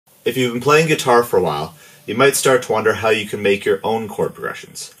If you've been playing guitar for a while, you might start to wonder how you can make your own chord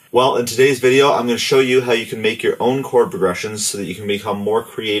progressions. Well, in today's video, I'm going to show you how you can make your own chord progressions so that you can become more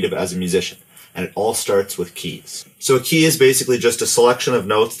creative as a musician. And it all starts with keys. So a key is basically just a selection of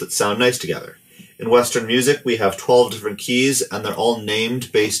notes that sound nice together. In Western music, we have 12 different keys, and they're all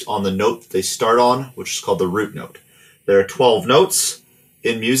named based on the note that they start on, which is called the root note. There are 12 notes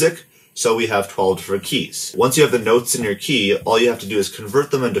in music, so we have 12 different keys. Once you have the notes in your key, all you have to do is convert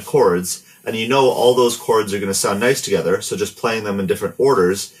them into chords, and you know all those chords are going to sound nice together, so just playing them in different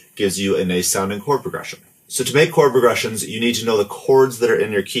orders gives you a nice sounding chord progression. So to make chord progressions, you need to know the chords that are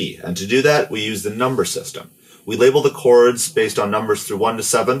in your key, and to do that, we use the number system. We label the chords based on numbers through 1 to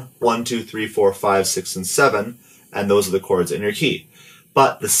 7, 1, 2, 3, 4, 5, 6, and 7, and those are the chords in your key.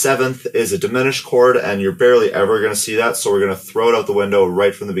 But the 7th is a diminished chord, and you're barely ever going to see that, so we're going to throw it out the window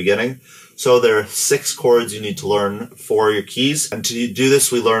right from the beginning. So there are 6 chords you need to learn for your keys, and to do this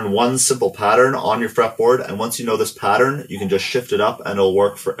we learn one simple pattern on your fretboard, and once you know this pattern, you can just shift it up and it'll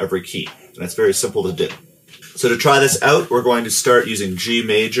work for every key, and it's very simple to do. So to try this out, we're going to start using G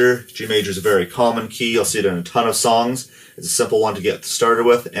major. G major is a very common key. You'll see it in a ton of songs. It's a simple one to get started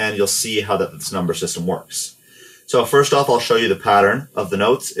with, and you'll see how this number system works. So first off, I'll show you the pattern of the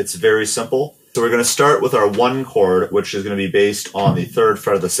notes. It's very simple. So we're going to start with our 1 chord, which is going to be based on the 3rd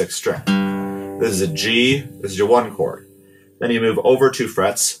fret of the 6th string. This is a G, this is your 1 chord. Then you move over 2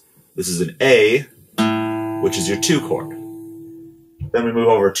 frets. This is an A, which is your 2 chord. Then we move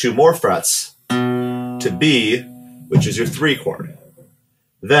over 2 more frets to B, which is your 3 chord.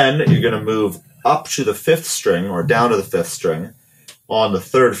 Then you're going to move up to the 5th string, or down to the 5th string, on the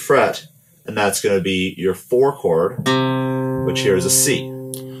 3rd fret, and that's going to be your 4 chord, which here is a C.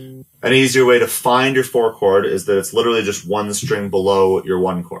 An easier way to find your 4 chord is that it's literally just 1 string below your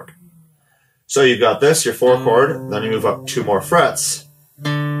 1 chord. So you've got this, your 4 chord, then you move up 2 more frets,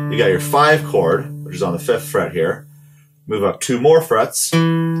 you got your 5 chord, which is on the 5th fret here, move up 2 more frets,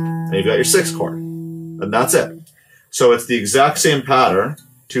 and you've got your 6 chord. And that's it. So it's the exact same pattern,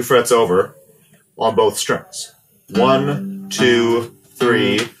 2 frets over, on both strings. 1, 2,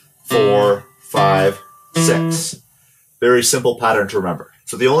 3, 4, 5, 6. Very simple pattern to remember.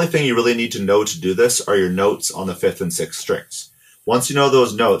 So the only thing you really need to know to do this are your notes on the 5th and 6th strings. Once you know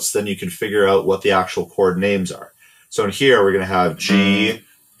those notes, then you can figure out what the actual chord names are. So in here, we're going to have G,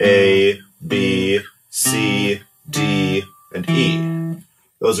 A, B, C, D, and E.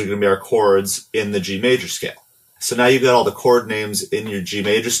 Those are going to be our chords in the G major scale. So now you've got all the chord names in your G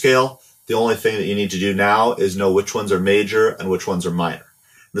major scale. The only thing that you need to do now is know which ones are major and which ones are minor.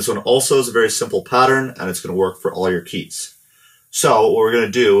 This one also is a very simple pattern, and it's going to work for all your keys. So what we're going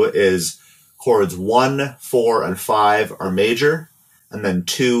to do is chords 1, 4, and 5 are major, and then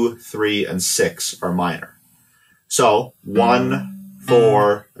 2, 3, and 6 are minor. So 1,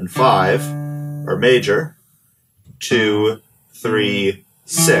 4, and 5 are major, 2, 3,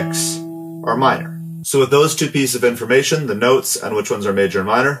 6 are minor. So with those 2 pieces of information, the notes and which ones are major and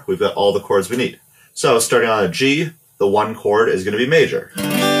minor, we've got all the chords we need. So starting on a G, the 1 chord is going to be major.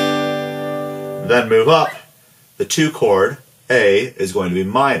 Then move up, the 2 chord, A, is going to be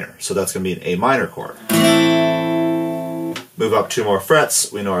minor. So that's going to be an A minor chord. Move up 2 more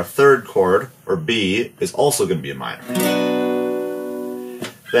frets, we know our 3rd chord, or B, is also going to be a minor.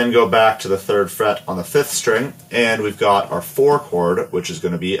 Then go back to the 3rd fret on the 5th string, and we've got our 4 chord, which is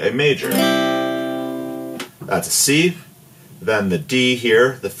going to be a major. That's a C. Then the D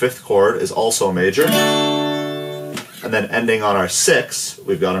here, the 5th chord, is also a major. And then ending on our 6,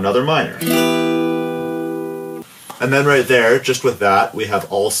 we've got another minor. And then right there, just with that, we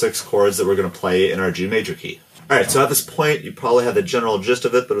have all 6 chords that we're going to play in our G major key. Alright, so at this point, you probably have the general gist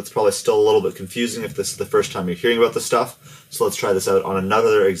of it, but it's probably still a little bit confusing if this is the first time you're hearing about this stuff. So let's try this out on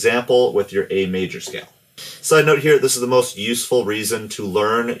another example with your A major scale. Side note here, this is the most useful reason to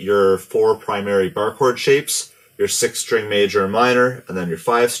learn your 4 primary bar chord shapes, your 6-string major and minor, and then your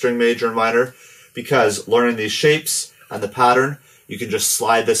 5-string major and minor, because learning these shapes and the pattern, you can just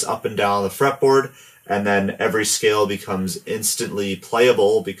slide this up and down the fretboard, and then every scale becomes instantly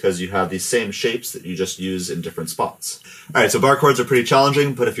playable because you have these same shapes that you just use in different spots. Alright, so bar chords are pretty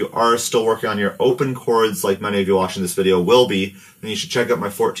challenging, but if you are still working on your open chords like many of you watching this video will be, then you should check out my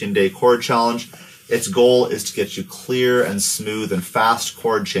 14-day chord challenge. Its goal is to get you clear and smooth and fast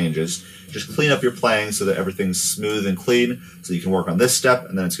chord changes. Just clean up your playing so that everything's smooth and clean, so you can work on this step,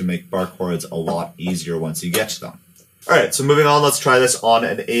 and then it's going to make bar chords a lot easier once you get to them. Alright, so moving on, let's try this on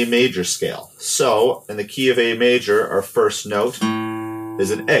an A major scale. So, in the key of A major, our first note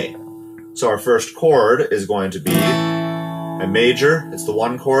is an A. So our first chord is going to be a major, it's the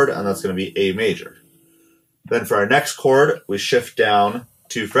 1 chord, and that's going to be A major. Then for our next chord, we shift down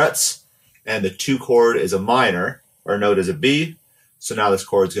 2 frets, and the 2 chord is a minor, our note is a B, so now this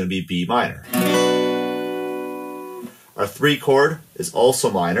chord is going to be B minor. Our 3 chord is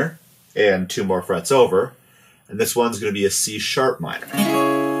also minor, and 2 more frets over, and this one's going to be a C sharp minor.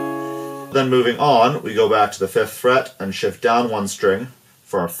 Then moving on, we go back to the 5th fret and shift down 1 string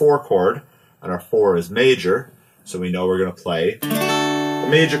for our 4 chord, and our 4 is major, so we know we're going to play a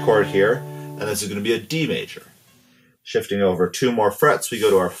major chord here, and this is going to be a D major. Shifting over 2 more frets, we go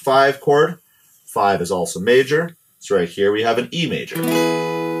to our 5 chord. 5 is also major, so right here we have an E major.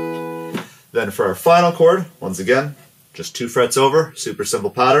 Then for our final chord, once again, just 2 frets over, super simple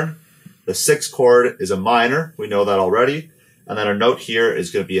pattern. The 6th chord is a minor, we know that already, and then our note here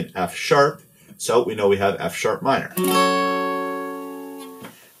is going to be an F sharp, so we know we have F sharp minor.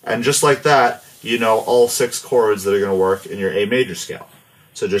 And just like that, you know all 6 chords that are going to work in your A major scale.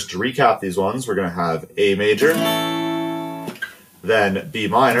 So just to recap these ones, we're going to have A major, then B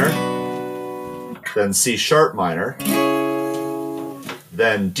minor, then C sharp minor,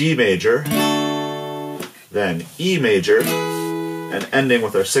 then D major, then E major, and ending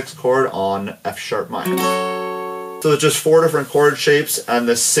with our 6th chord on F sharp minor. So it's just 4 different chord shapes and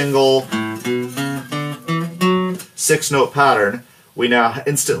this single 6-note pattern. We now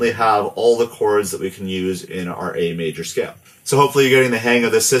instantly have all the chords that we can use in our A major scale. So hopefully you're getting the hang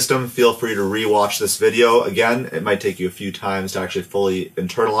of this system. Feel free to re-watch this video. Again, it might take you a few times to actually fully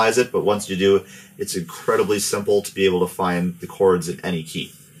internalize it, but once you do, it's incredibly simple to be able to find the chords in any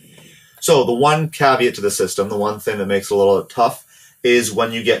key. So the one caveat to the system, the one thing that makes it a little tough, is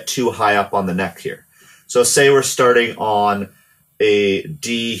when you get too high up on the neck here. So say we're starting on a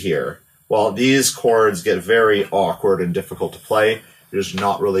D here. Well, these chords get very awkward and difficult to play. You're just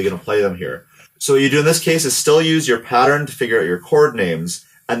not really going to play them here. So what you do in this case is still use your pattern to figure out your chord names,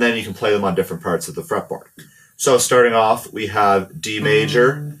 and then you can play them on different parts of the fretboard. So starting off, we have D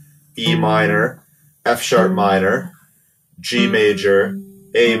major, E minor, F sharp minor, G major,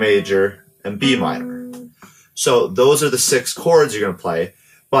 A major, and B minor. So those are the 6 chords you're going to play,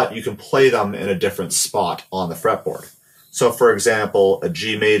 but you can play them in a different spot on the fretboard. So for example, a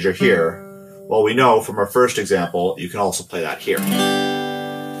G major here, well, we know from our first example, you can also play that here.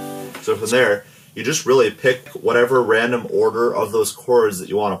 So from there, you just really pick whatever random order of those chords that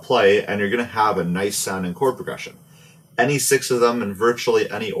you want to play, and you're going to have a nice sounding chord progression. Any 6 of them in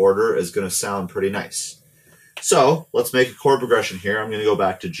virtually any order is going to sound pretty nice. So let's make a chord progression here. I'm going to go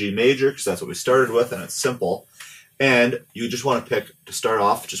back to G major because that's what we started with, and it's simple. And you just want to pick, to start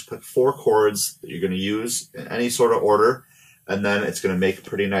off, just pick 4 chords that you're going to use in any sort of order, and then it's going to make a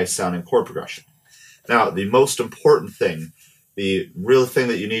pretty nice sounding chord progression. Now, the most important thing, the real thing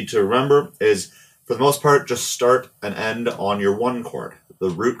that you need to remember is, for the most part, just start and end on your 1 chord. The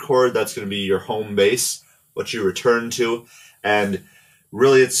root chord, that's going to be your home base, what you return to, and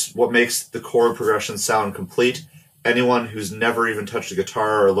really it's what makes the chord progression sound complete. Anyone who's never even touched a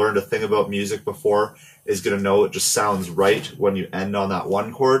guitar or learned a thing about music before is going to know it just sounds right when you end on that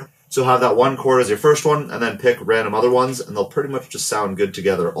 1 chord. So have that 1 chord as your first one, and then pick random other ones, and they'll pretty much just sound good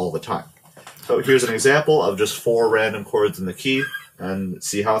together all the time. So here's an example of just 4 random chords in the key, and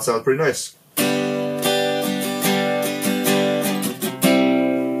see how it sounds pretty nice.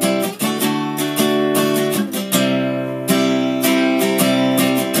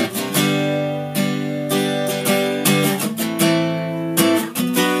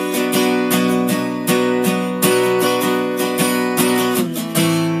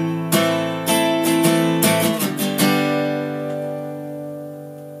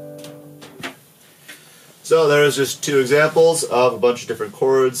 So there's just 2 examples of a bunch of different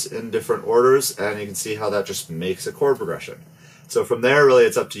chords in different orders, and you can see how that just makes a chord progression. So from there, really,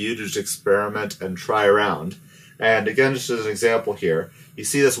 it's up to you to just experiment and try around. And again, just as an example here, you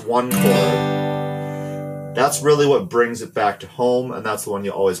see this 1 chord. That's really what brings it back to home, and that's the one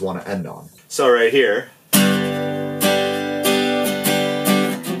you always want to end on. So right here,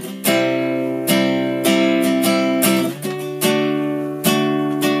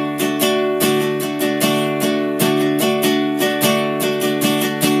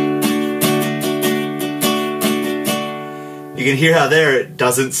 you can hear how there it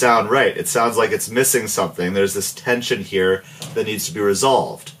doesn't sound right. It sounds like it's missing something. There's this tension here that needs to be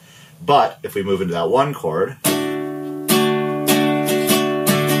resolved. But if we move into that 1 chord,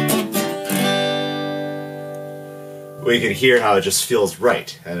 we can hear how it just feels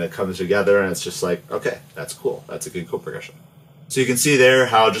right, and it comes together, and it's just like, okay, that's cool. That's a good chord progression. So you can see there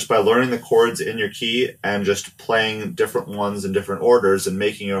how just by learning the chords in your key and just playing different ones in different orders and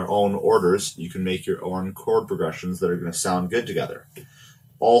making your own orders, you can make your own chord progressions that are going to sound good together.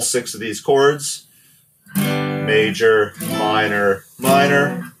 All 6 of these chords major, minor,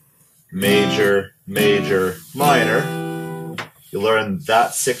 minor, major, major, minor. You learn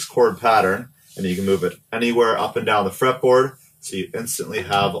that 6-chord pattern, and you can move it anywhere up and down the fretboard, so you instantly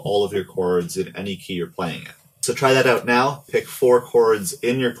have all of your chords in any key you're playing in. So try that out now. Pick 4 chords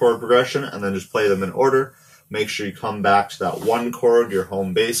in your chord progression, and then just play them in order. Make sure you come back to that 1 chord, your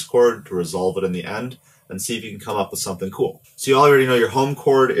home bass chord, to resolve it in the end, and see if you can come up with something cool. So you already know your home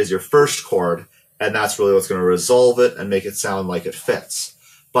chord is your first chord, and that's really what's going to resolve it and make it sound like it fits.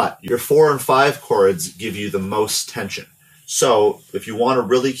 But your 4 and 5 chords give you the most tension. So if you want to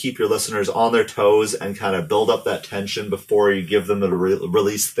really keep your listeners on their toes and kind of build up that tension before you give them the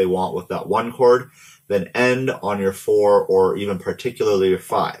release that they want with that 1 chord, then end on your 4 or even particularly your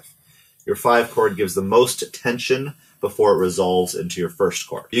 5. Your 5 chord gives the most tension before it resolves into your first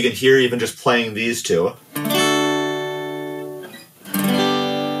chord. You can hear even just playing these two.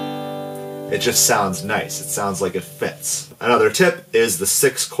 It just sounds nice. It sounds like it fits. Another tip is the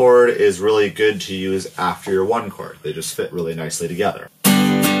 6 chord is really good to use after your 1 chord. They just fit really nicely together.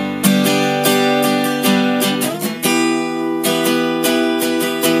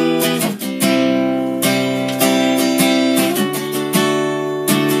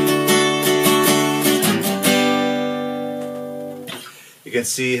 You can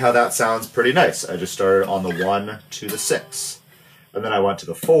see how that sounds pretty nice. I just started on the 1 to the 6. And then I went to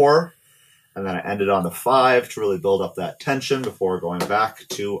the 4. And then I ended on the 5 to really build up that tension before going back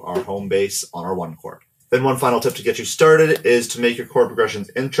to our home bass on our 1 chord. Then one final tip to get you started is to make your chord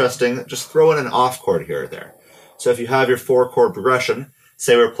progressions interesting. Just throw in an off chord here or there. So if you have your 4 chord progression,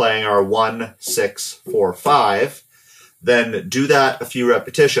 say we're playing our 1, 6, 4, 5, then do that a few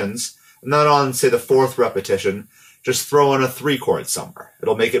repetitions. And then on, say, the 4th repetition, just throw in a 3 chord somewhere.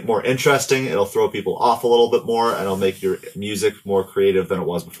 It'll make it more interesting, it'll throw people off a little bit more, and it'll make your music more creative than it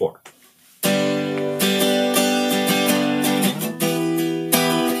was before.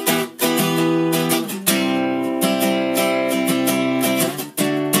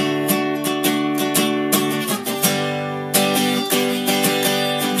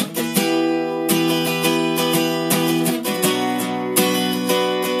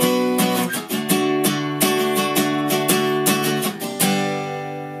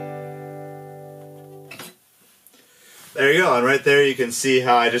 There you go, and right there you can see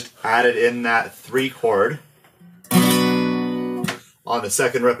how I just added in that 3 chord. On the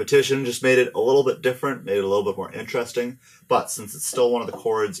 2nd repetition, just made it a little bit different, made it a little bit more interesting, but since it's still one of the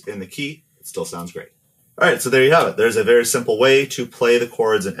chords in the key, it still sounds great. Alright, so there you have it. There's a very simple way to play the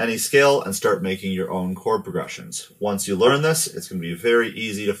chords in any scale and start making your own chord progressions. Once you learn this, it's going to be very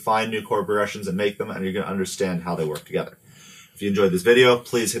easy to find new chord progressions and make them, and you're going to understand how they work together. If you enjoyed this video,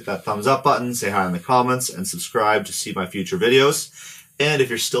 please hit that thumbs up button, say hi in the comments, and subscribe to see my future videos. And if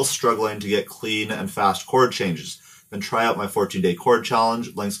you're still struggling to get clean and fast chord changes, then try out my 14-day chord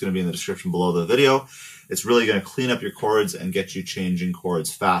challenge. Link's going to be in the description below the video. It's really going to clean up your chords and get you changing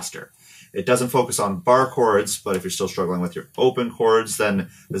chords faster. It doesn't focus on bar chords, but if you're still struggling with your open chords, then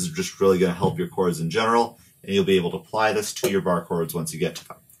this is just really going to help your chords in general, and you'll be able to apply this to your bar chords once you get to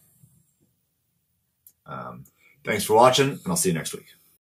them. Thanks for watching, and I'll see you next week.